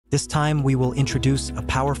This time, we will introduce a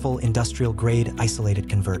powerful industrial-grade isolated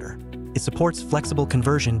converter. It supports flexible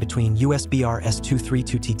conversion between USB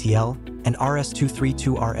RS232 TTL and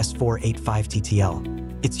RS232 RS485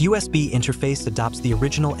 TTL. Its USB interface adopts the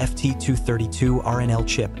original RS232 RNL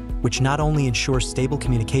chip, which not only ensures stable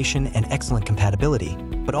communication and excellent compatibility,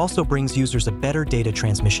 but also brings users a better data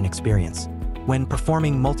transmission experience. When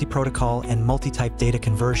performing multi-protocol and multi-type data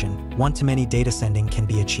conversion, one-to-many data sending can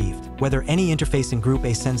be achieved. Whether any interface in Group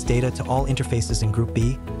A sends data to all interfaces in Group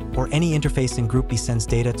B, or any interface in Group B sends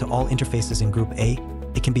data to all interfaces in Group A,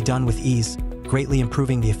 it can be done with ease, greatly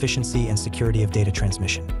improving the efficiency and security of data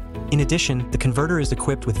transmission. In addition, the converter is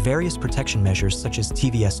equipped with various protection measures such as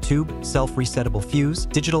TVS tube, self-resettable fuse,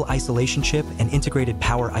 digital isolation chip, and integrated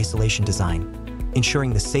power isolation design,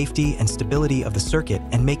 ensuring the safety and stability of the circuit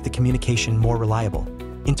and make the communication more reliable.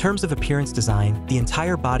 In terms of appearance design, the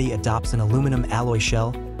entire body adopts an aluminum alloy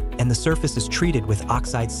shell, and the surface is treated with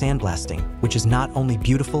oxide sandblasting, which is not only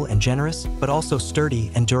beautiful and generous, but also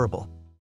sturdy and durable.